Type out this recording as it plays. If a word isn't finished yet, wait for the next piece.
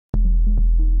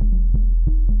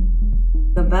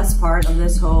best part of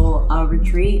this whole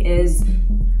retreat is,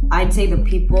 I'd say, the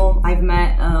people. I've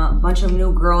met a bunch of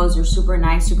new girls. They're super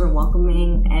nice, super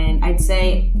welcoming, and I'd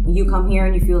say you come here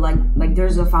and you feel like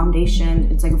there's a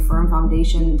foundation. It's like a firm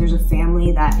foundation. There's a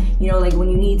family that, you know, like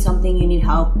when you need something, you need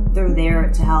help, they're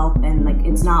there to help, and like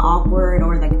it's not awkward,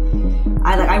 or like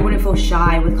I wouldn't feel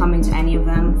shy with coming to any of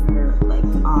them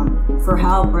for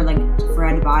help or like for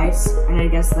advice. And I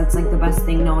guess that's like the best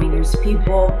thing, knowing there's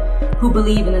people who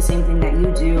believe in the same thing that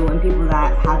you do, and people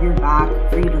that have your back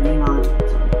for you to lean on.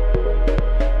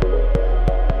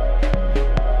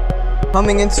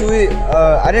 Coming into it,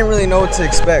 I didn't really know what to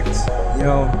expect. You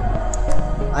know,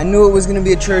 I knew it was going to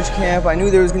be a church camp. I knew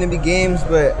there was going to be games,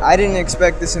 but I didn't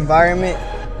expect this environment,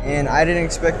 and I didn't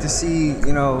expect to see,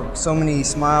 you know, so many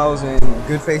smiles and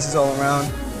good faces all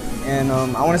around. And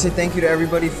I want to say thank you to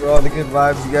everybody for all the good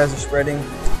vibes you guys are spreading.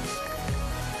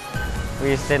 We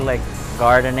just did like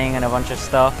gardening and a bunch of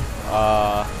stuff.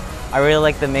 I really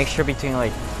like the mixture between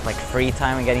like free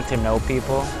time and getting to know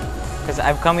people. Because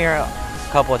I've come here a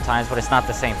couple of times, but it's not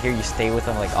the same. Here you stay with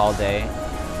them like all day.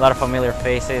 A lot of familiar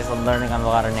faces, I'm learning on a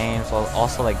lot of names, while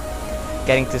also like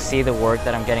getting to see the work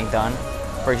that I'm getting done.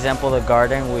 For example, the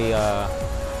garden, we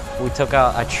took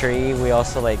out a tree. We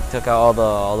also like took out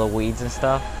all the weeds and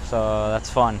stuff. So that's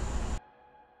fun.